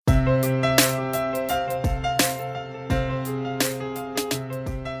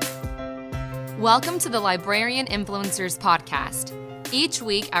Welcome to the Librarian Influencers Podcast. Each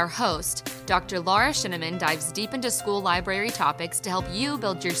week, our host, Dr. Laura Shinneman, dives deep into school library topics to help you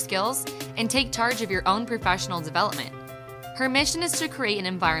build your skills and take charge of your own professional development. Her mission is to create an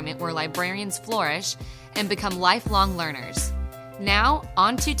environment where librarians flourish and become lifelong learners. Now,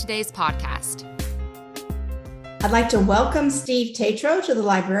 on to today's podcast. I'd like to welcome Steve Tetreault to the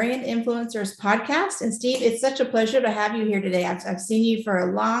Librarian Influencers Podcast. And Steve, it's such a pleasure to have you here today. I've seen you for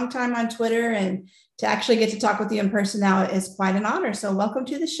a long time on Twitter, and to actually get to talk with you in person now is quite an honor. So welcome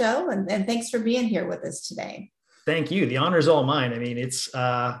to the show, and thanks for being here with us today. Thank you. The honor is all mine. I mean, it's,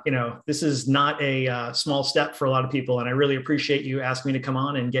 this is not a small step for a lot of people. And I really appreciate you asking me to come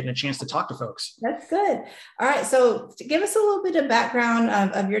on and getting a chance to talk to folks. That's good. All right. So give us a little bit of background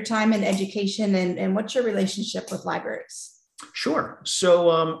of your time in education and what's your relationship with libraries? Sure.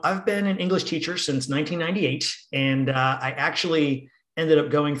 So I've been an English teacher since 1998, and I actually ended up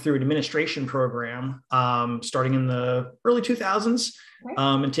going through an administration program starting in the early 2000s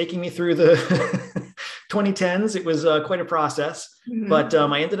and taking me through the 2010s. It was quite a process, but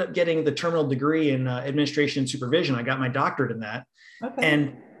I ended up getting the terminal degree in administration and supervision. I got my doctorate in that. Okay.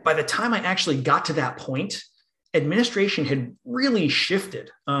 And by the time I actually got to that point, administration had really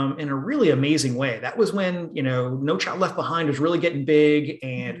shifted in a really amazing way. That was when, No Child Left Behind was really getting big,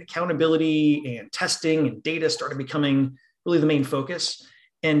 and accountability and testing and data started becoming really the main focus.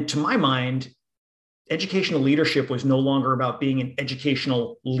 And to my mind, educational leadership was no longer about being an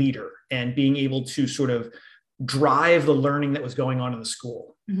educational leader and being able to sort of drive the learning that was going on in the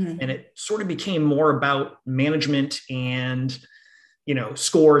school. And it sort of became more about management and,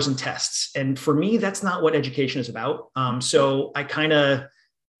 scores and tests. And for me, that's not what education is about. So I kind of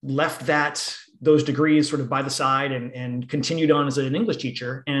left those degrees sort of by the side and continued on as an English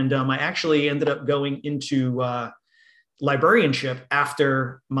teacher. And I actually ended up going into librarianship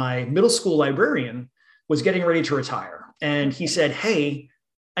after my middle school librarian was getting ready to retire. And he said, "Hey,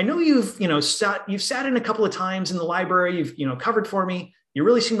 I know you've sat in a couple of times in the library, you've covered for me. You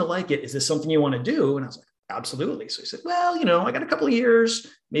really seem to like it. Is this something you want to do?" And I was like, "Absolutely." So he said, "Well, I got a couple of years.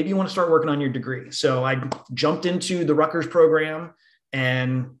 Maybe you want to start working on your degree." So I jumped into the Rutgers program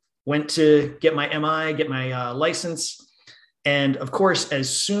and went to get my MI, get my license. And of course,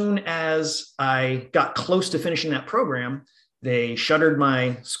 as soon as I got close to finishing that program, they shuttered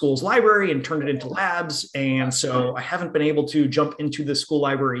my school's library and turned it into labs. And so I haven't been able to jump into the school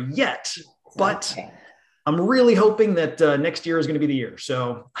library yet, but I'm really hoping that next year is going to be the year.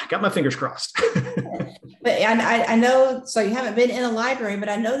 So I got my fingers crossed. But I know, so you haven't been in a library, but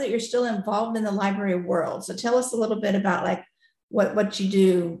I know that you're still involved in the library world. So tell us a little bit about what you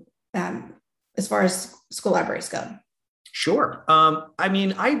do as far as school libraries go. Sure.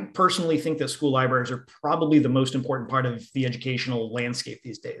 I personally think that school libraries are probably the most important part of the educational landscape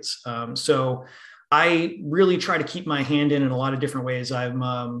these days. So I really try to keep my hand in a lot of different ways. I'm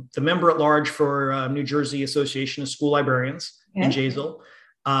the member at large for New Jersey Association of School Librarians in Jaysville.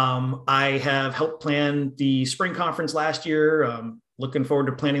 I have helped plan the spring conference last year. Looking forward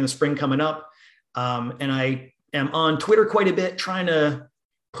to planning the spring coming up. And I am on Twitter quite a bit, trying to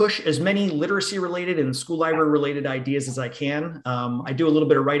push as many literacy related and school library related ideas as I can. I do a little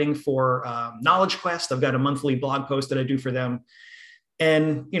bit of writing for Knowledge Quest. I've got a monthly blog post that I do for them.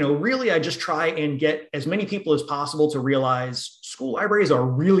 And, really, I just try and get as many people as possible to realize school libraries are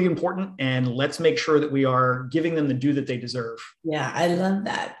really important, and let's make sure that we are giving them the due that they deserve. Yeah, I love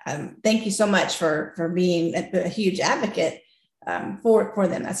that. Thank you so much for being a huge advocate for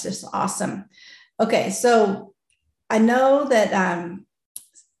them. That's just awesome. Okay, so I know that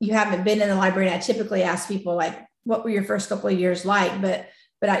you haven't been in the library. And I typically ask people what were your first couple of years like? But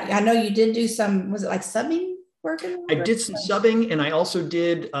I know you did do some, was it subbing work? I did some subbing, and I also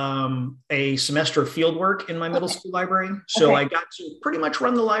did a semester of field work in my middle school library. So I got to pretty much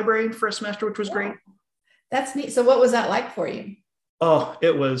run the library for a semester, which was great. That's neat. So what was that like for you? Oh,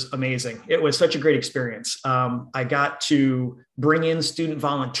 it was amazing. It was such a great experience. I got to bring in student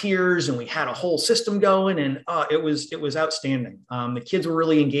volunteers, and we had a whole system going, and it was outstanding. The kids were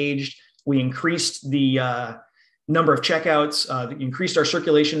really engaged. We increased the number of checkouts, increased our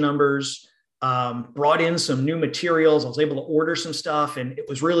circulation numbers, brought in some new materials. I was able to order some stuff, and it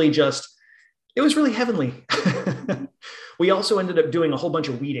was really heavenly. We also ended up doing a whole bunch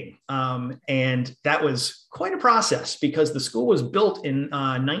of weeding. And that was quite a process because the school was built in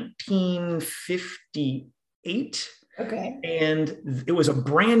 1958. Okay. And it was a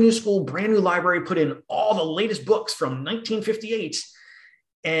brand new school, brand new library, put in all the latest books from 1958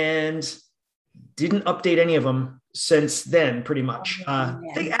 and didn't update any of them since then, pretty much.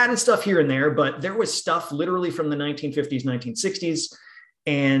 They added stuff here and there, but there was stuff literally from the 1950s, 1960s.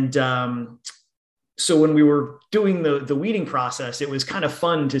 And so when we were doing the weeding process, it was kind of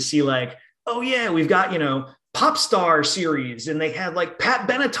fun to see like, oh yeah, we've got, pop star series, and they had like Pat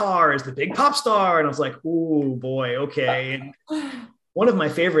Benatar as the big pop star. And I was like, oh boy, okay. And one of my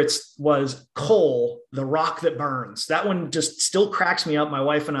favorites was Coal, the Rock That Burns. That one just still cracks me up. My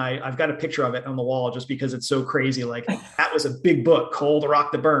wife and I've got a picture of it on the wall just because it's so crazy. Like that was a big book, Coal, the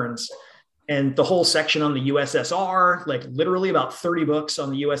Rock That Burns. And the whole section on the USSR, like literally about 30 books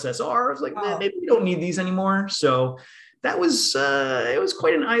on the USSR. I was like, man, maybe we don't need these anymore. So that was, it was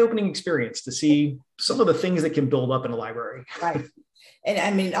quite an eye-opening experience to see some of the things that can build up in a library. Right. And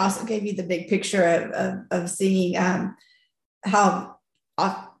I mean, it also gave you the big picture of seeing how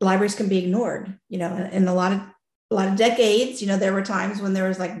libraries can be ignored, in a lot of decades. There were times when there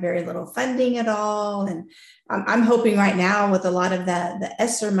was like very little funding at all. And I'm hoping right now with a lot of the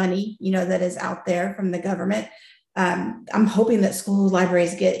ESSER money, that is out there from the government, I'm hoping that school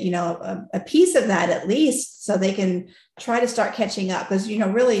libraries get, a piece of that at least, so they can try to start catching up, because,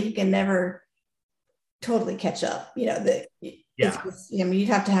 really you can never totally catch up, you'd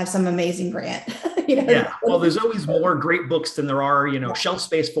have to have some amazing grant. Yeah. Well, there's always more great books than there are, shelf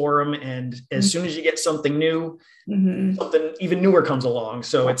space for them. And as soon as you get something new, something even newer comes along.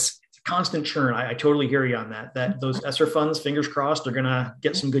 So it's a constant churn. I totally hear you on that those ESSER funds, fingers crossed, are going to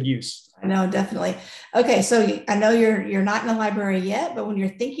get some good use. I know, definitely. Okay. So I know you're not in a library yet, but when you're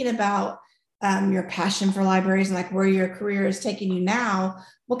thinking about your passion for libraries and like where your career is taking you now,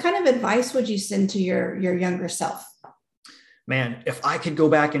 what kind of advice would you send to your younger self? Man, if I could go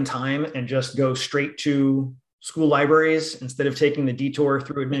back in time and just go straight to school libraries instead of taking the detour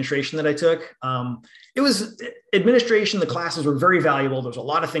through administration that I took, it was administration. The classes were very valuable. There's a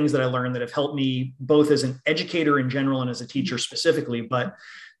lot of things that I learned that have helped me both as an educator in general and as a teacher specifically. But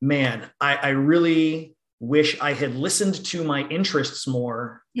man, I really wish I had listened to my interests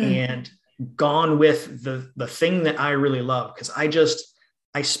more and gone with the thing that I really love. Because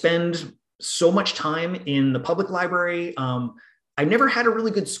I spend so much time in the public library. I never had a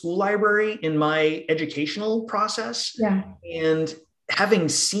really good school library in my educational process. Yeah. And having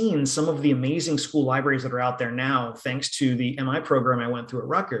seen some of the amazing school libraries that are out there now, thanks to the MI program I went through at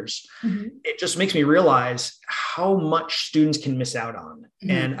Rutgers, it just makes me realize how much students can miss out on.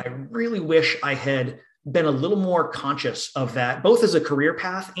 And I really wish I had been a little more conscious of that, both as a career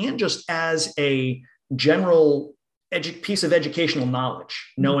path and just as a general piece of educational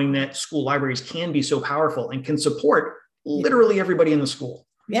knowledge, knowing that school libraries can be so powerful and can support literally everybody in the school.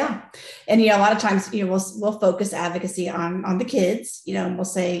 Yeah. And, a lot of times, we'll focus advocacy on the kids, and we'll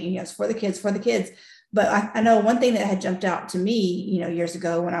say, it's for the kids. But I know one thing that had jumped out to me, years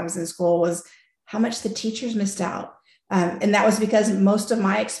ago when I was in school was how much the teachers missed out. And that was because most of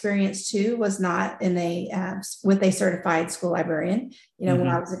my experience too was not in with a certified school librarian, when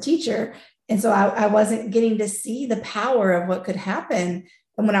I was a teacher. And so I wasn't getting to see the power of what could happen.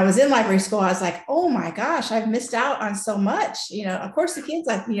 And when I was in library school, I was like, oh my gosh, I've missed out on so much. Of course the kids,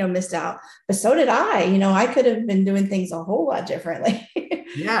 missed out, but so did I. I could have been doing things a whole lot differently.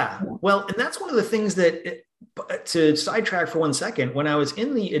 Yeah. Well, and that's one of the things that, to sidetrack for 1 second, when I was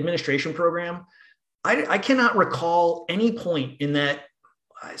in the administration program, I cannot recall any point in that.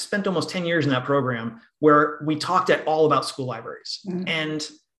 I spent almost 10 years in that program where we talked at all about school libraries. And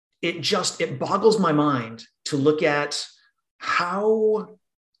it boggles my mind to look at how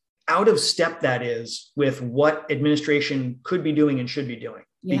out of step that is with what administration could be doing and should be doing.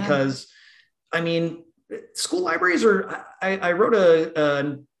 Yeah. Because school libraries I wrote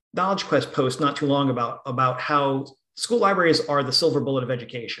a Knowledge Quest post not too long about how school libraries are the silver bullet of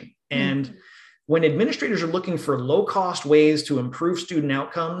education. And when administrators are looking for low cost ways to improve student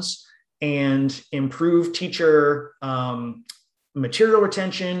outcomes and improve teacher material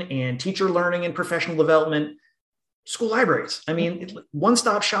retention and teacher learning and professional development, school libraries,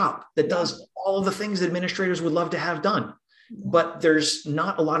 one-stop shop that does all of the things that administrators would love to have done. But there's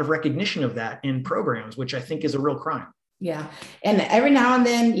not a lot of recognition of that in programs, which I think is a real crime. Yeah. And every now and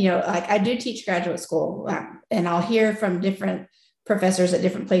then, like I do teach graduate school, and I'll hear from different professors at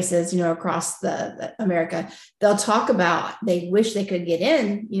different places, across the America. They'll talk about, they wish they could get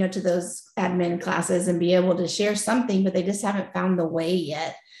in, to those admin classes and be able to share something, but they just haven't found the way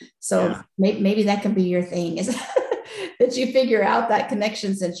yet. So maybe that can be your thing, is that you figure out that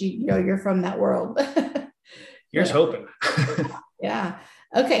connection, since you're from that world. Here's hoping. Yeah.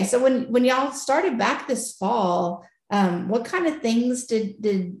 Okay. So when y'all started back this fall, what kind of things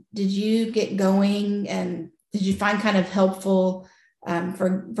did you get going, and did you find kind of helpful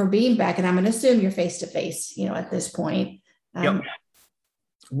for being back? And I'm going to assume you're face-to-face, at this point. Yep.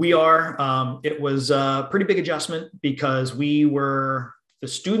 We are. It was a pretty big adjustment because we were the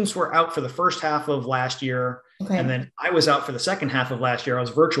students were out for the first half of last year. Okay. And then I was out for the second half of last year. I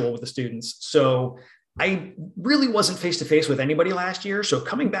was virtual with the students. So I really wasn't face-to-face with anybody last year. So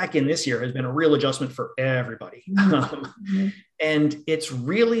coming back in this year has been a real adjustment for everybody. Mm-hmm. And it's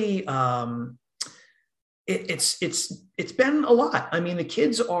really, it's been a lot. I mean, the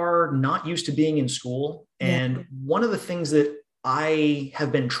kids are not used to being in school. And one of the things that I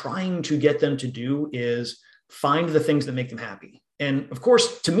have been trying to get them to do is find the things that make them happy. And of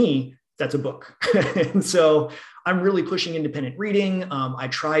course, to me, that's a book. And so I'm really pushing independent reading. I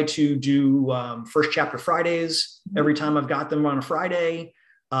try to do first chapter Fridays every time I've got them on a Friday.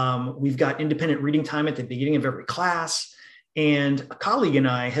 We've got independent reading time at the beginning of every class. And a colleague and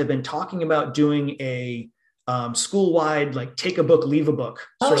I have been talking about doing a school-wide, like take a book, leave a book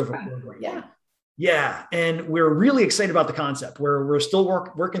sort of a program. Yeah. Yeah. And we're really excited about the concept. We're still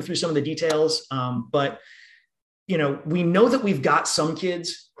working through some of the details. But, you know, we know that we've got some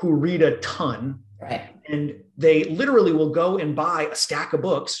kids who read a ton. Right. And they literally will go and buy a stack of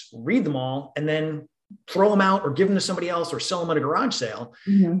books, read them all, and then throw them out or give them to somebody else or sell them at a garage sale.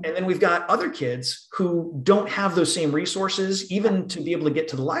 Mm-hmm. And then we've got other kids who don't have those same resources, even to be able to get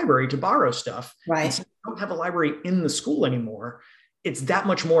to the library to borrow stuff. Right. And since we don't have a library in the school anymore, it's that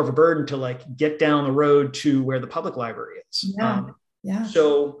much more of a burden to like get down the road to where the public library is. Yeah.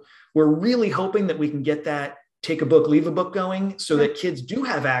 So we're really hoping that we can get that take a book, leave a book going so that kids do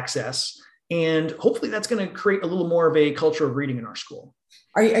have access. And hopefully that's going to create a little more of a culture of reading in our school.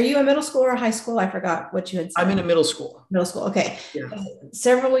 Are you a middle school or high school? I forgot what you had said. I'm in a middle school. Middle school. Okay. Yeah.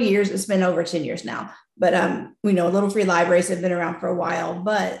 Several years. It's been over 10 years now, but we know little free libraries have been around for a while,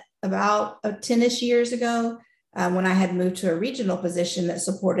 but about 10-ish years ago, when I had moved to a regional position that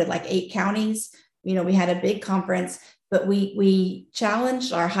supported like 8 counties, you know, we had a big conference, but we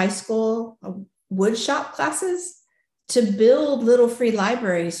challenged our high school wood shop classes to build little free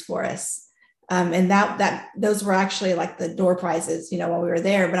libraries for us. And that those were actually like the door prizes, you know, while we were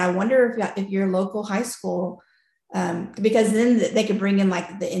there. But I wonder if your local high school, because then they could bring in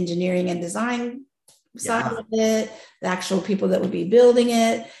like the engineering and design side of it, the actual people that would be building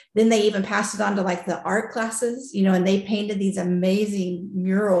it. Then they even passed it on to like the art classes, you know, and they painted these amazing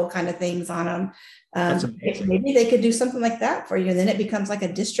mural kind of things on them. That's amazing. Maybe they could do something like that for you. And then it becomes like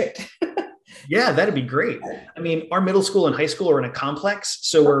a district. Yeah, that'd be great. I mean, our middle school and high school are in a complex,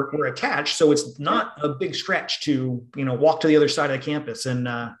 so we're attached. So it's not a big stretch to, you know, walk to the other side of the campus and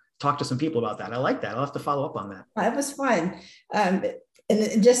talk to some people about that. I like that. I'll have to follow up on that. It was fun. And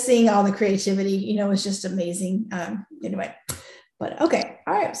just seeing all the creativity, you know, was just amazing. Anyway, but okay.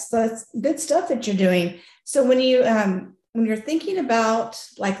 All right. So that's good stuff that you're doing. So when you're thinking about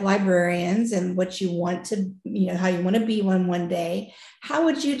like librarians and what you want to, you know, how you want to be one day, how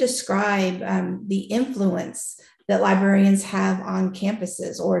would you describe the influence that librarians have on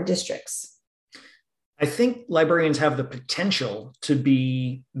campuses or districts? I think librarians have the potential to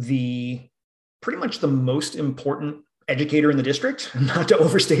be pretty much the most important educator in the district, not to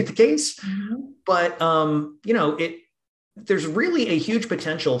overstate the case. Mm-hmm. But, you know, there's really a huge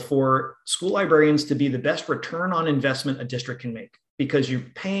potential for school librarians to be the best return on investment a district can make, because you're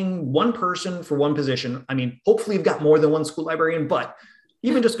paying one person for one position. I mean, hopefully you've got more than one school librarian, but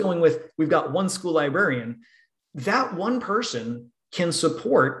even just going with, we've got one school librarian, that one person can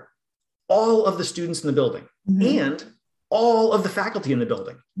support all of the students in the building, mm-hmm. and all of the faculty in the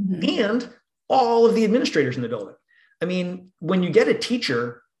building, mm-hmm. and all of the administrators in the building. I mean, when you get a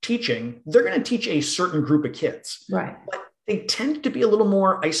teacher teaching, they're going to teach a certain group of kids, right? But they tend to be a little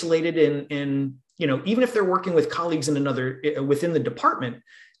more isolated in, you know, even if they're working with colleagues within the department,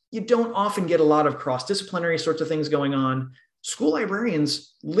 you don't often get a lot of cross-disciplinary sorts of things going on. School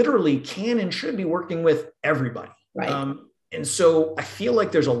librarians literally can and should be working with everybody. Right. And so I feel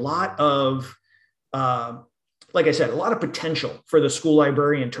like there's a lot of, like I said, a lot of potential for the school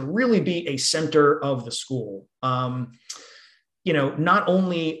librarian to really be a center of the school. You know, not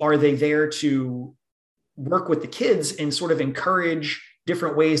only are they there to work with the kids and sort of encourage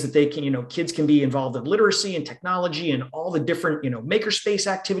different ways that they can, you know, kids can be involved in literacy and technology and all the different, you know, makerspace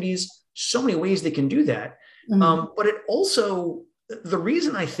activities, so many ways they can do that. Mm-hmm. But it also, the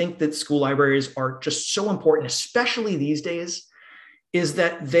reason I think that school libraries are just so important, especially these days, is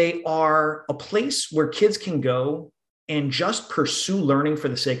that they are a place where kids can go and just pursue learning for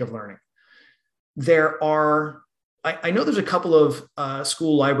the sake of learning. I know there's a couple of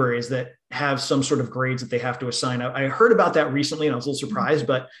school libraries that have some sort of grades that they have to assign. I heard about that recently and I was a little surprised,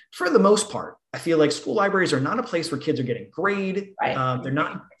 but for the most part, I feel like school libraries are not a place where kids are getting graded. Right.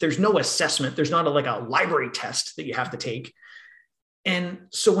 There's no assessment. There's not like a library test that you have to take. And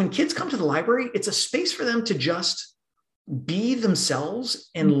so when kids come to the library, it's a space for them to just be themselves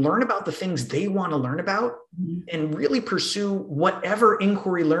and learn about the things they want to learn about and really pursue whatever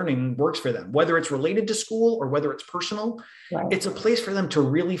inquiry learning works for them, whether it's related to school or whether it's personal. Right. It's a place for them to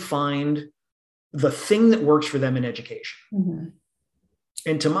really find the thing that works for them in education. Mm-hmm.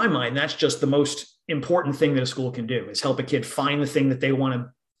 And to my mind, that's just the most important thing that a school can do, is help a kid find the thing that they want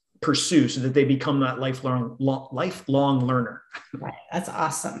to pursue so that they become that lifelong learner. Right. That's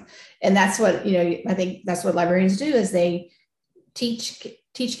awesome. And that's what, I think that's what librarians do, is they teach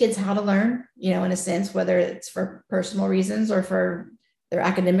kids how to learn, in a sense, whether it's for personal reasons or for their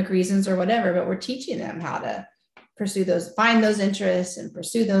academic reasons or whatever, but we're teaching them how to find those interests and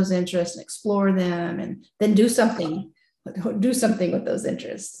pursue those interests and explore them, and then do something with those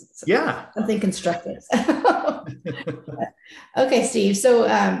interests. Something constructive. Okay, Steve. So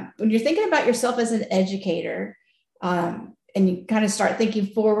when you're thinking about yourself as an educator, and you kind of start thinking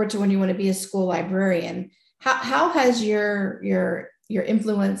forward to when you want to be a school librarian, how has your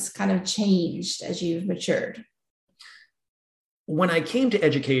influence kind of changed as you've matured? When I came to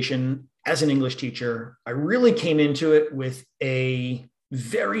education as an English teacher, I really came into it with a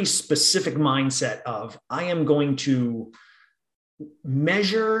very specific mindset of, I am going to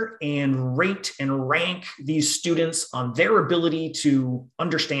measure and rate and rank these students on their ability to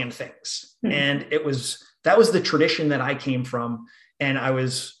understand things. And that was the tradition that I came from. And I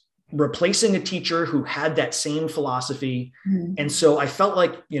was replacing a teacher who had that same philosophy. And so I felt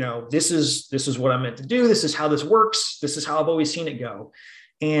like, this is what I'm meant to do. This is how this works. This is how I've always seen it go.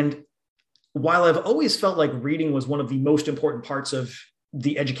 And while I've always felt like reading was one of the most important parts of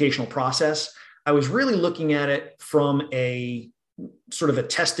the educational process, I was really looking at it from a sort of a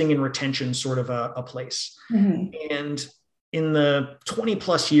testing and retention sort of a place. And in the 20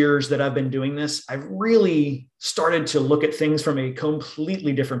 plus years that I've been doing this, I've really started to look at things from a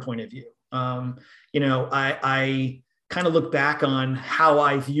completely different point of view. I kind of look back on how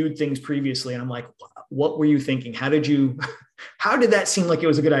I viewed things previously, and I'm like, what were you thinking? How did that seem like it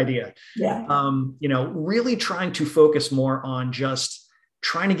was a good idea? Yeah. Really trying to focus more on just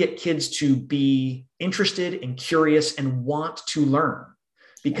trying to get kids to be interested and curious and want to learn,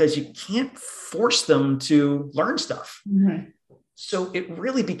 because you can't force them to learn stuff. So it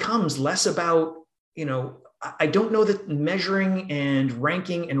really becomes less about, I don't know that measuring and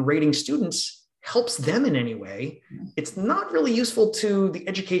ranking and rating students helps them in any way. It's not really useful to the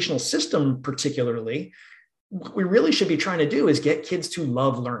educational system particularly. What we really should be trying to do is get kids to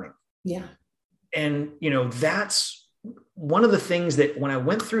love learning. Yeah. And, that's one of the things that when I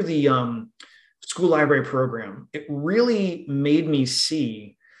went through the school library program, it really made me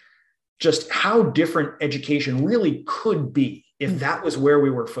see just how different education really could be if that was where we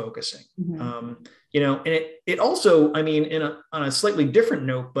were focusing. And it also, on a slightly different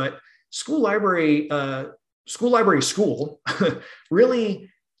note, but school library school really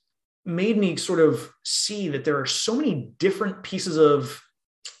made me sort of see that there are so many different pieces of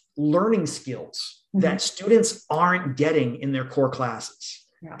learning skills that students aren't getting in their core classes.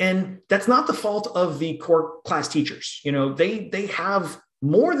 Yeah. And that's not the fault of the core class teachers. They have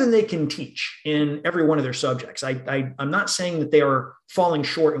more than they can teach in every one of their subjects. I'm not saying that they are falling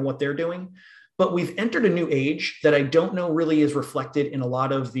short in what they're doing, but we've entered a new age that I don't know really is reflected in a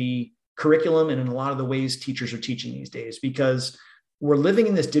lot of the curriculum and in a lot of the ways teachers are teaching these days, because we're living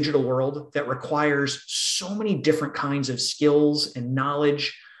in this digital world that requires so many different kinds of skills and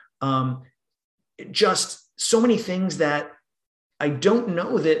knowledge. Just so many things that I don't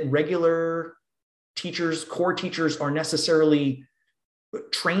know that regular teachers, core teachers, are necessarily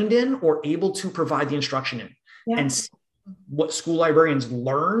trained in or able to provide the instruction in. Yeah. And what school librarians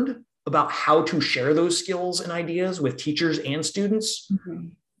learned about how to share those skills and ideas with teachers and students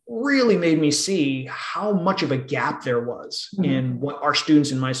really made me see how much of a gap there was in what our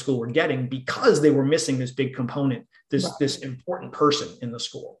students in my school were getting, because they were missing this big component, this important person in the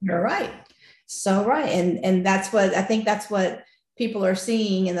school. You're right. So right. And that's what people are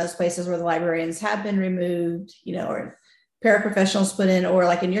seeing in those places where the librarians have been removed, or paraprofessionals put in, or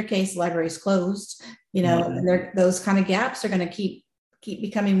like in your case, the library's closed, and those kind of gaps are going to keep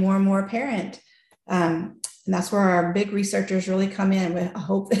becoming more and more apparent. And that's where our big researchers really come in. I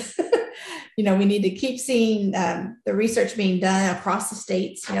hope, we need to keep seeing the research being done across the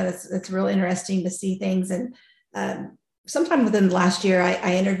states. That's really interesting to see things. And sometime within the last year,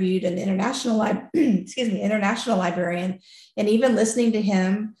 I interviewed an international librarian, and even listening to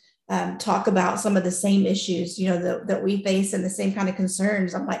him talk about some of the same issues, that we face, and the same kind of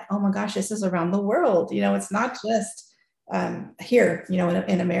concerns. I'm like, oh my gosh, this is around the world. It's not just here,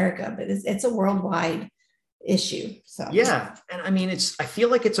 in America, but it's a worldwide issue. So yeah, and I feel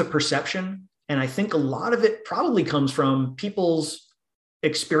like it's a perception, And I think a lot of it probably comes from people's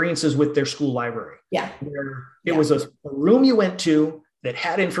experiences with their school library. Yeah. Where it was a room you went to that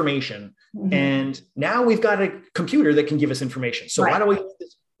had information. Mm-hmm. And now we've got a computer that can give us information. So why do we need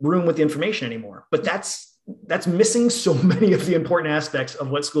this room with the information anymore? But that's missing so many of the important aspects of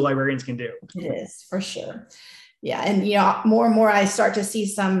what school librarians can do. It is, for sure. Yeah. And, more and more I start to see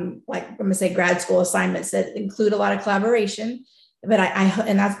some, like, I'm going to say grad school assignments that include a lot of collaboration. But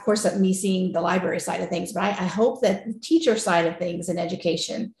and that's, of course, me seeing the library side of things, but I hope that the teacher side of things in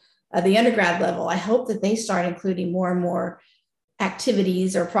education, the undergrad level, I hope that they start including more and more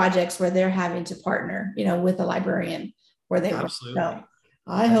activities or projects where they're having to partner, with a librarian where they Absolutely. So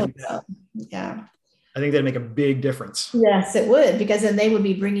I hope so. Yeah. I think that'd make a big difference. Yes, it would, because then they would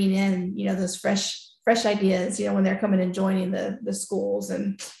be bringing in, those fresh ideas, when they're coming and joining the schools,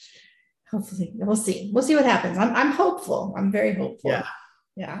 and hopefully we'll see what happens. I'm hopeful. I'm very hopeful.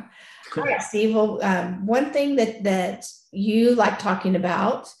 Yeah. All right, Steve. Well, one thing that you like talking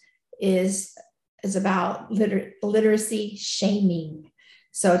about is about literacy shaming.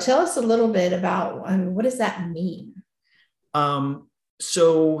 So tell us a little bit about what does that mean?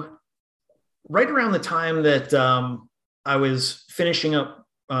 So right around the time that I was finishing up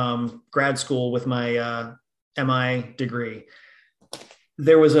grad school with my MI degree,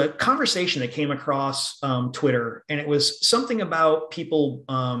 there was a conversation that came across Twitter, and it was something about people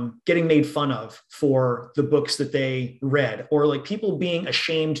getting made fun of for the books that they read, or like people being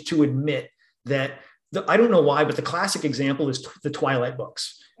ashamed to admit that I don't know why, but the classic example is the Twilight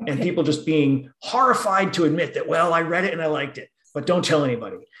books, and people just being horrified to admit that, well, I read it and I liked it, but don't tell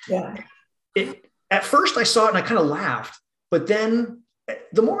anybody. Yeah. At first I saw it and I kind of laughed, but then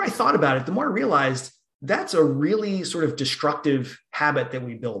the more I thought about it, the more I realized that's a really sort of destructive habit that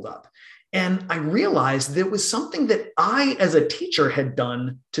we build up. And I realized that it was something that I, as a teacher, had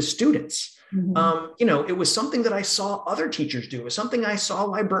done to students. Mm-hmm. It was something that I saw other teachers do. It was something I saw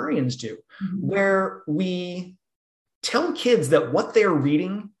librarians do, where we tell kids that what they're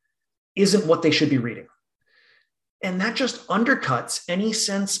reading isn't what they should be reading. And that just undercuts any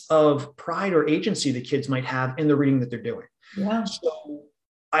sense of pride or agency the kids might have in the reading that they're doing. Yeah. So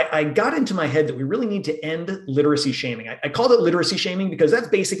I got into my head that we really need to end literacy shaming. I called it literacy shaming because that's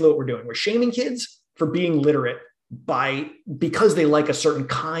basically what we're doing. We're shaming kids for being literate because they like a certain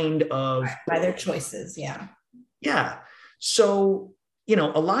kind of... By their choices, yeah. Yeah. So,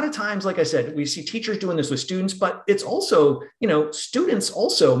 a lot of times, like I said, we see teachers doing this with students, but it's also, students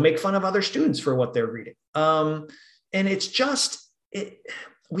also make fun of other students for what they're reading. And it's just...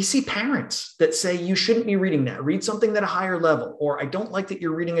 We see parents that say, you shouldn't be reading that. Read something at a higher level. Or I don't like that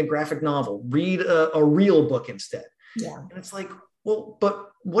you're reading a graphic novel. Read a real book instead. Yeah. And it's like, well, but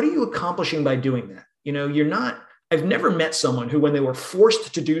what are you accomplishing by doing that? You're not, I've never met someone who, when they were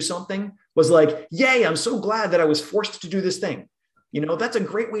forced to do something, was like, yay, I'm so glad that I was forced to do this thing. That's a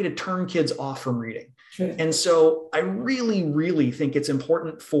great way to turn kids off from reading. True. And so I really, really think it's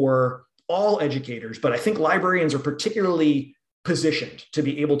important for all educators, but I think librarians are particularly positioned to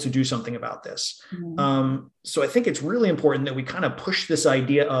be able to do something about this. Mm-hmm. So I think it's really important that we kind of push this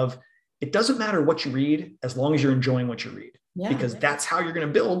idea of it doesn't matter what you read as long as you're enjoying what you read, because that's how you're going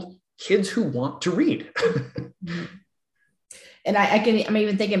to build kids who want to read. Mm-hmm. And I'm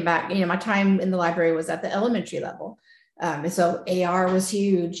even thinking back, my time in the library was at the elementary level. And so AR was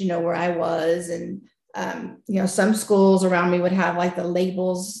huge, where I was. And, some schools around me would have like the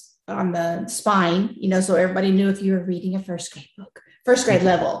labels on the spine, so everybody knew if you were reading a first grade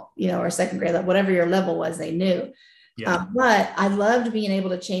level, or second grade level, whatever your level was, they knew. Yeah. But I loved being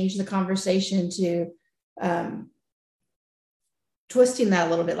able to change the conversation to twisting that a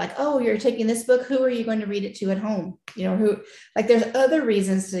little bit, like, oh, you're taking this book, who are you going to read it to at home? There's other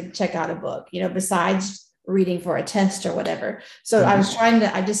reasons to check out a book, besides reading for a test or whatever. So I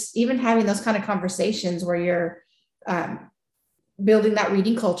was even having those kind of conversations where you're building that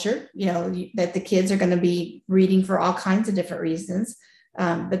reading culture, that the kids are going to be reading for all kinds of different reasons.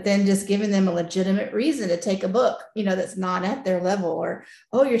 But then just giving them a legitimate reason to take a book, that's not at their level, or,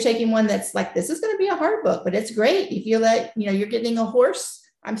 oh, you're taking one that's like, this is going to be a hard book, but it's great. If you you're getting a horse,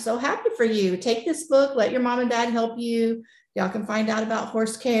 I'm so happy for you. Take this book, let your mom and dad help you. Y'all can find out about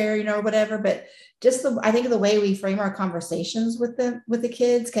horse care, or whatever. But just I think the way we frame our conversations with the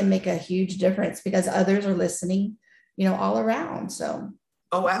kids can make a huge difference, because others are listening, all around. So.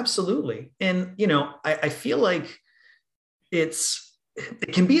 Oh, absolutely. And, I feel like it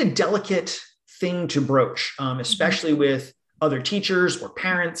can be a delicate thing to broach, especially with other teachers or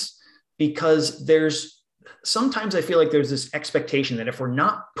parents, because sometimes I feel like there's this expectation that if we're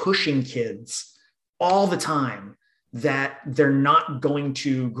not pushing kids all the time, that they're not going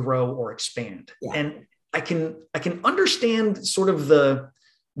to grow or expand. Yeah. And I can understand sort of the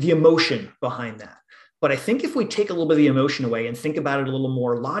emotion behind that. But I think if we take a little bit of the emotion away and think about it a little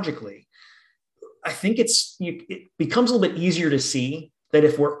more logically, I think it becomes a little bit easier to see that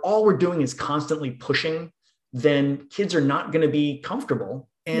if all we're doing is constantly pushing, then kids are not going to be comfortable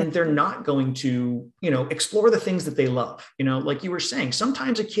and they're not going to, explore the things that they love. Like you were saying,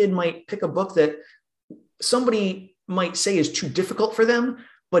 sometimes a kid might pick a book that somebody might say is too difficult for them,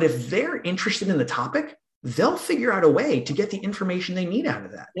 but if they're interested in the topic, they'll figure out a way to get the information they need out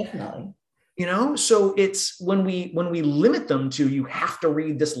of that. Definitely. So it's when we limit them to, you have to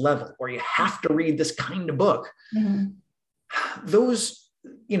read this level or you have to read this kind of book, those,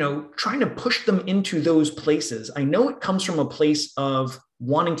 trying to push them into those places. I know it comes from a place of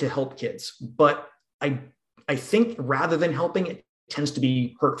wanting to help kids, but I think rather than helping, it tends to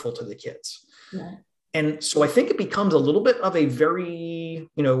be hurtful to the kids. Yeah. And so I think it becomes a little bit of a very,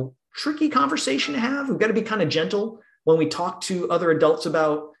 tricky conversation to have. We've got to be kind of gentle when we talk to other adults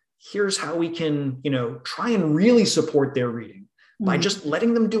about, here's how we can, try and really support their reading by just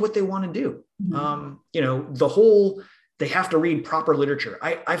letting them do what they want to do. The whole, they have to read proper literature.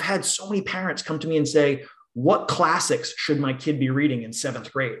 I've had so many parents come to me and say, what classics should my kid be reading in 7th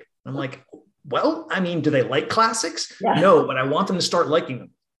grade? I'm like, well, I mean, do they like classics? Yeah. No, but I want them to start liking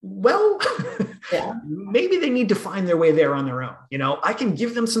them. Well, maybe they need to find their way there on their own. I can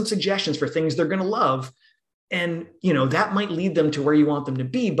give them some suggestions for things they're going to love. And, that might lead them to where you want them to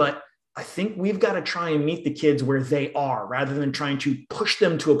be. But I think we've got to try and meet the kids where they are rather than trying to push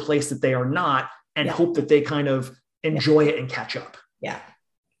them to a place that they are not and hope that they kind of enjoy it and catch up. Yeah.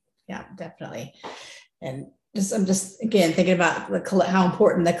 Yeah, definitely. And I'm just, again, thinking about how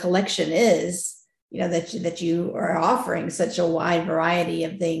important the collection is, that you are offering such a wide variety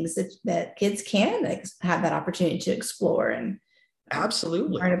of things that kids can have that opportunity to explore and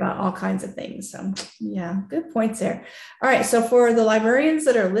absolutely learn about all kinds of things. So yeah, good points there. All right. So for the librarians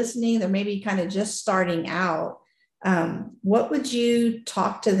that are listening, they're maybe kind of just starting out, what would you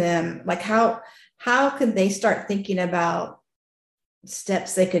talk to them? Like how could they start thinking about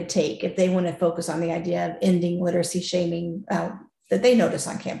steps they could take if they want to focus on the idea of ending literacy shaming that they notice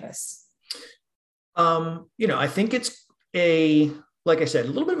on campus? I think it's like I said, a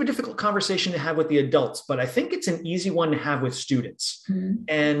little bit of a difficult conversation to have with the adults, but I think it's an easy one to have with students.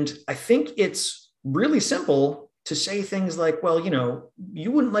 And I think it's really simple to say things like, well,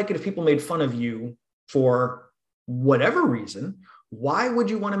 you wouldn't like it if people made fun of you for whatever reason. Why would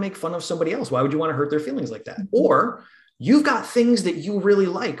you want to make fun of somebody else? Why would you want to hurt their feelings like that? Or you've got things that you really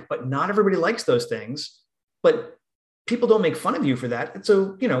like, but not everybody likes those things, but people don't make fun of you for that. And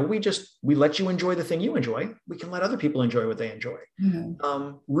so, we let you enjoy the thing you enjoy. We can let other people enjoy what they enjoy.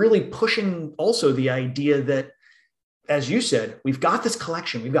 Really pushing also the idea that, as you said, we've got this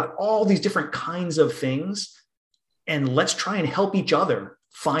collection, we've got all these different kinds of things, and let's try and help each other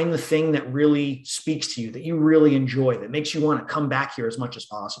find the thing that really speaks to you, that you really enjoy, that makes you want to come back here as much as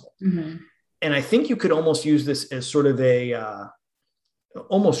possible. And I think you could almost use this as sort of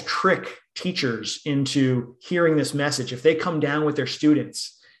almost trick teachers into hearing this message. If they come down with their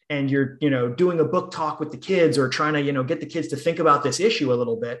students and you're, doing a book talk with the kids or trying to, get the kids to think about this issue a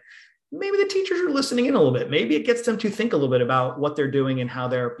little bit, maybe the teachers are listening in a little bit. Maybe it gets them to think a little bit about what they're doing and how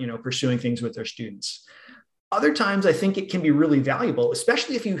they're, pursuing things with their students. Other times, I think it can be really valuable,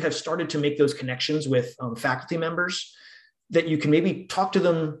 especially if you have started to make those connections with faculty members, that you can maybe talk to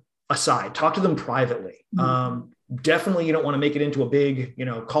them aside, talk to them privately. Definitely, you don't want to make it into a big,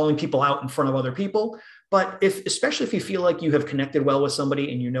 calling people out in front of other people. But especially if you feel like you have connected well with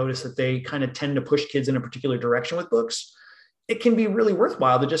somebody and you notice that they kind of tend to push kids in a particular direction with books, it can be really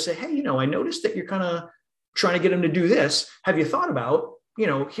worthwhile to just say, hey, I noticed that you're kind of trying to get them to do this. Have you thought about,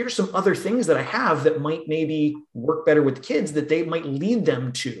 here's some other things that I have that might maybe work better with the kids, that they might lead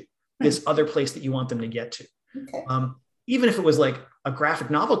them to this other place that you want them to get to. Okay. Even if it was like a graphic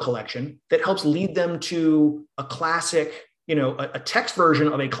novel collection that helps lead them to a classic, a text version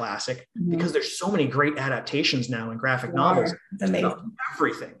of a classic, because there's so many great adaptations now in graphic novels.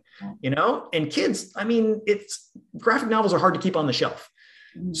 Everything, and kids, graphic novels are hard to keep on the shelf.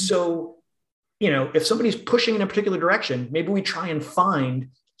 So, if somebody's pushing in a particular direction, maybe we try and find,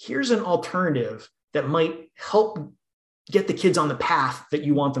 here's an alternative that might help get the kids on the path that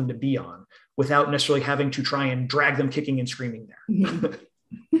you want them to be on, without necessarily having to try and drag them kicking and screaming there.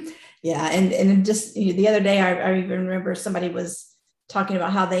 Yeah. And just the other day, I even remember somebody was talking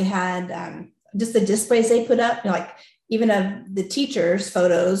about how they had just the displays they put up, like even of the teachers'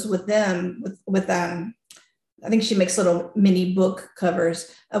 photos with them, with I think she makes little mini book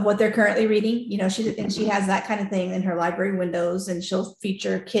covers of what they're currently reading. She has that kind of thing in her library windows, and she'll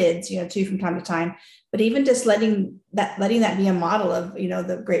feature kids, too, from time to time. But even just letting that be a model of,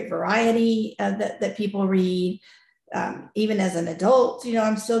 the great variety that people read. Even as an adult,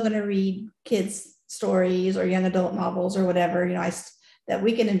 I'm still going to read kids' stories or young adult novels or whatever. That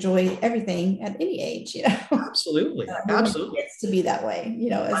we can enjoy everything at any age. Absolutely, absolutely. It's to be that way.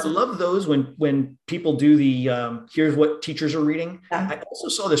 I love those when people do the here's what teachers are reading. Yeah. I also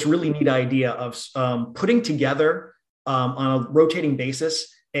saw this really neat idea of putting together on a rotating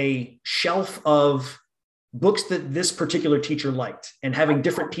basis a shelf of books that this particular teacher liked, and having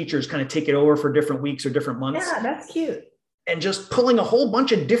different teachers kind of take it over for different weeks or different months. Yeah, that's cute. And just pulling a whole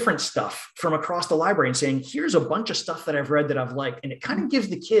bunch of different stuff from across the library and saying, here's a bunch of stuff that I've read that I've liked. And it kind of gives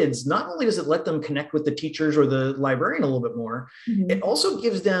the kids, not only does it let them connect with the teachers or the librarian a little bit more, it also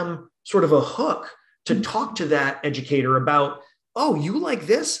gives them sort of a hook to talk to that educator about, oh, you like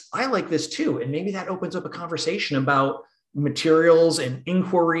this? I like this too. And maybe that opens up a conversation about materials and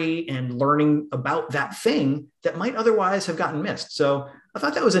inquiry and learning about that thing that might otherwise have gotten missed. So I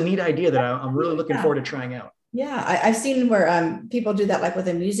thought that was a neat idea that I'm really looking forward to trying out. Yeah, I've seen where people do that, like with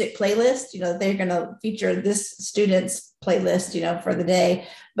a music playlist. They're going to feature this student's playlist, for the day.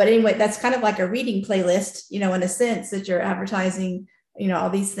 But anyway, that's kind of like a reading playlist, in a sense that you're advertising, all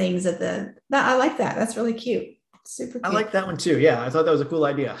these things I like that. That's really cute. Super cute. I like that one too. Yeah, I thought that was a cool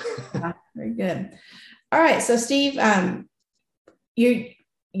idea. Very good. All right. So Steve,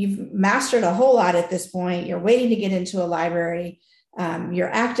 you've mastered a whole lot at this point. You're waiting to get into a library. You're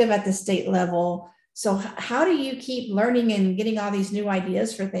active at the state level. So how do you keep learning and getting all these new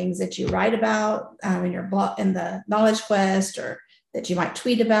ideas for things that you write about in your blog, in the Knowledge Quest, or that you might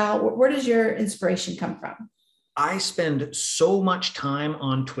tweet about? Where does your inspiration come from? I spend so much time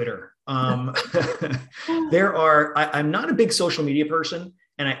on Twitter. I'm not a big social media person,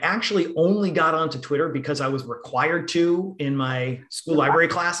 and I actually only got onto Twitter because I was required to in my school library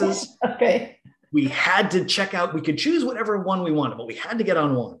classes. Okay. We had to check out, we could choose whatever one we wanted, but we had to get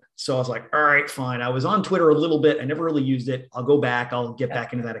on one. So I was like, all right, fine. I was on Twitter a little bit. I never really used it. I'll go back. I'll get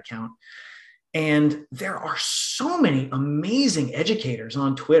back into that account. And there are so many amazing educators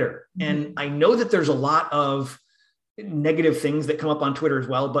on Twitter. And I know that there's a lot of negative things that come up on Twitter as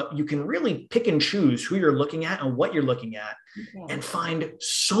well, but you can really pick and choose who you're looking at and what you're looking at and find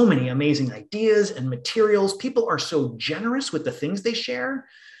so many amazing ideas and materials. People are so generous with the things they share.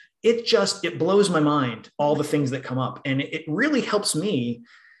 It blows my mind, all the things that come up. And it really helps me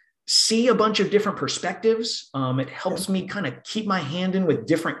see a bunch of different perspectives. It helps me kind of keep my hand in with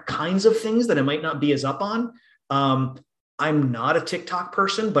different kinds of things that I might not be as up on. I'm not a TikTok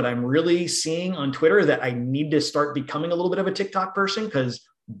person, but I'm really seeing on Twitter that I need to start becoming a little bit of a TikTok person, because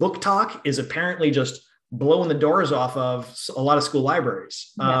book talk is apparently just blowing the doors off of a lot of school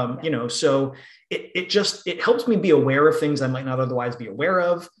libraries. So it helps me be aware of things I might not otherwise be aware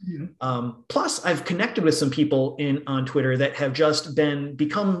of. Plus I've connected with some people on Twitter that have just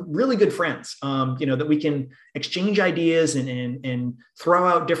become really good friends, that we can exchange ideas and throw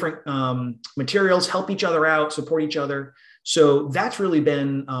out different materials, help each other out, support each other. So that's really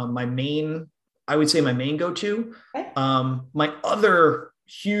been my main go-to. Okay. My other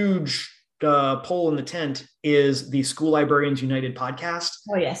huge pole in the tent is the School Librarians United podcast.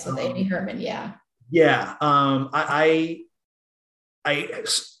 Oh yes, with Amy Herman. Yeah. Yeah. I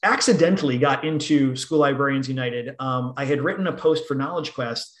accidentally got into School Librarians United. I had written a post for Knowledge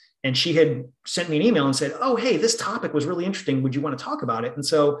Quest, and she had sent me an email and said, oh, hey, this topic was really interesting. Would you want to talk about it? And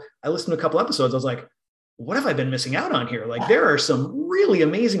so I listened to a couple episodes. I was like, what have I been missing out on here? Like, there are some really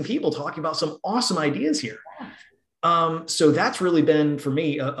amazing people talking about some awesome ideas here. So that's really been for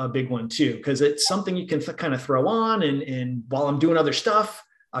me a big one too, because it's something you can kind of throw on. And while I'm doing other stuff,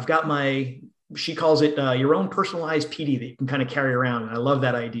 I've got she calls it your own personalized PD that you can kind of carry around. And I love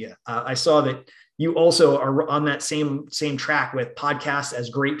that idea. I saw that you also are on that same track with podcasts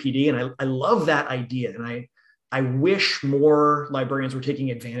as great PD. And I love that idea. And I wish more librarians were taking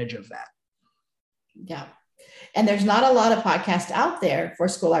advantage of that. Yeah. And there's not a lot of podcasts out there for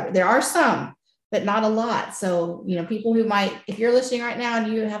school library. There are some, but not a lot. So, people who might, if you're listening right now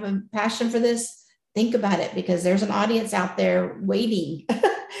and you have a passion for this, think about it, because there's an audience out there waiting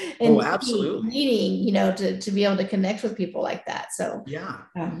and absolutely needing, to be able to connect with people like that. So yeah,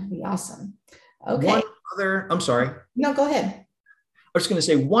 be awesome. Okay. I'm sorry. No, go ahead. I was going to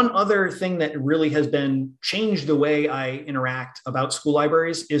say one other thing that really has been changed the way I interact about school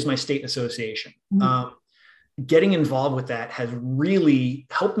libraries is my state association. Getting involved with that has really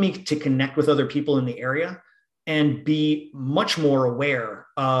helped me to connect with other people in the area and be much more aware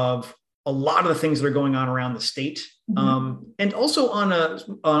of a lot of the things that are going on around the state, and also on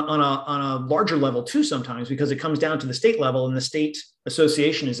a larger level too sometimes, because it comes down to the state level, and the state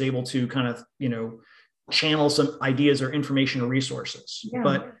association is able to kind of, channel some ideas or information or resources. Yeah.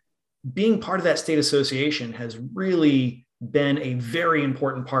 But being part of that state association has really been a very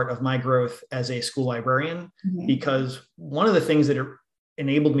important part of my growth as a school librarian, because one of the things that it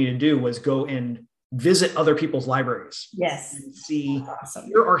enabled me to do was go and visit other people's libraries. Yes. And see,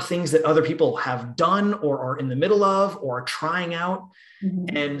 here are things that other people have done or are in the middle of or are trying out.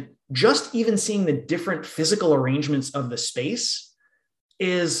 And just even seeing the different physical arrangements of the space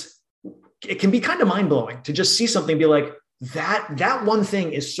it can be kind of mind-blowing to just see something, be like, that one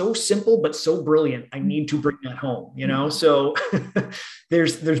thing is so simple, but so brilliant. I need to bring that home, So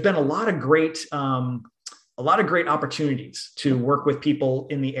there's been a lot of great opportunities to work with people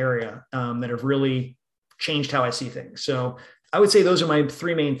in the area that have really changed how I see things. So I would say those are my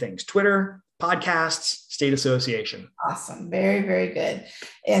three main things: Twitter, podcasts, state association. Awesome. Very, very good.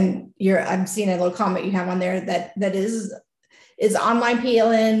 And I'm seeing a little comment you have on there that is online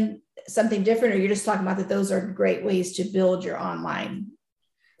PLN something different, or you're just talking about that those are great ways to build your online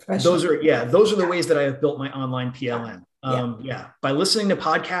professional? Those are the ways that I have built my online PLN. By listening to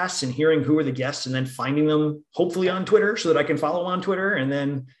podcasts and hearing who are the guests, and then finding them hopefully on Twitter so that I can follow on Twitter, and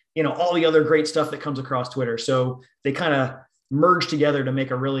then, all the other great stuff that comes across Twitter. So they kind of merge together to make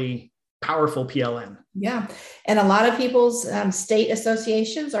a really powerful PLN. Yeah. And a lot of people's state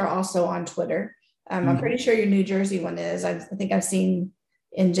associations are also on Twitter. I'm pretty sure your New Jersey one is. I think I've seen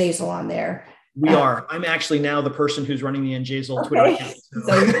NJZL on there. We are. I'm actually now the person who's running the NJZL Twitter account.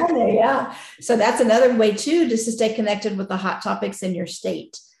 So you're on there, yeah. So that's another way too, just to stay connected with the hot topics in your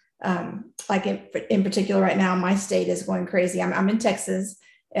state. Like in particular, right now, my state is going crazy. I'm in Texas,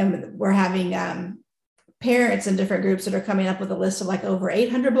 and we're having parents in different groups that are coming up with a list of like over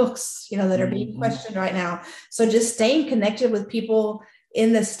 800 books, that are being questioned right now. So just staying connected with people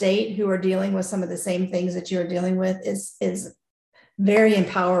in the state who are dealing with some of the same things that you're dealing with is very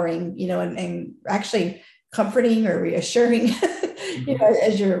empowering, and actually comforting or reassuring,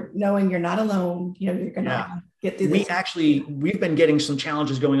 as you're knowing you're not alone, you're going to get through this. We've been getting some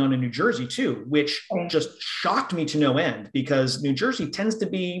challenges going on in New Jersey too, which just shocked me to no end, because New Jersey tends to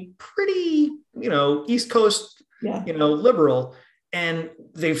be pretty, East Coast, liberal, and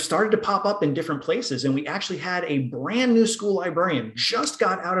they've started to pop up in different places. And we actually had a brand new school librarian just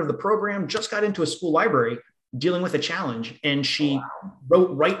got out of the program, just got into a school library, dealing with a challenge. And she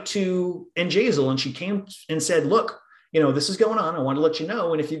wrote right to NJZL, and she came and said, look, this is going on. I want to let you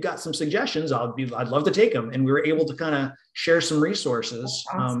know. And if you've got some suggestions, I'd love to take them. And we were able to kind of share some resources.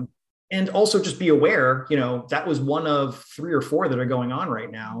 Awesome. And also just be aware, that was one of 3 or 4 that are going on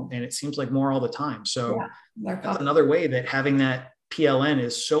right now. And it seems like more all the time. So that's another way that having that PLN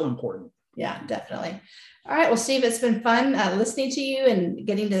is so important. Yeah, definitely. All right. Well, Steve, it's been fun listening to you and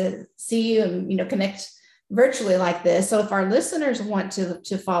getting to see you and, connect virtually like this. So if our listeners want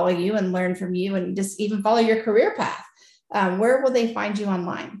to follow you and learn from you and just even follow your career path, where will they find you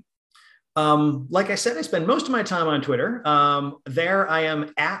online? Like I said, I spend most of my time on Twitter. There I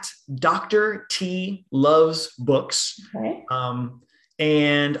am at Dr. T Loves Books. Okay.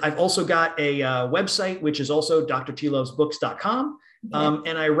 And I've also got a website, which is also drtlovesbooks.com. Okay.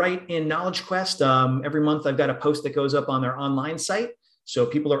 And I write in Knowledge Quest. Every month I've got a post that goes up on their online site. So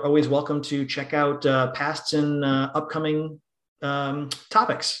people are always welcome to check out past and upcoming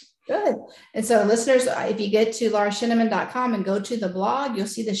topics. Good. And so listeners, if you get to laurashineman.com and go to the blog, you'll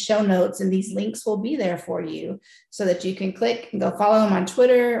see the show notes, and these links will be there for you so that you can click and go follow him on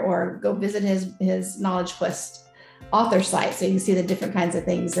Twitter or go visit his Knowledge Quest author site so you can see the different kinds of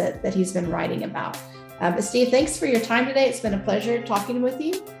things that he's been writing about. But Steve, thanks for your time today. It's been a pleasure talking with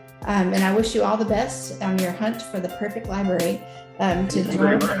you. And I wish you all the best on your hunt for the perfect library to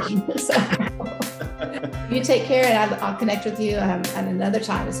join. So, you take care, and I'll connect with you at another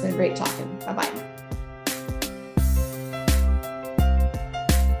time. It's been great talking. Bye-bye.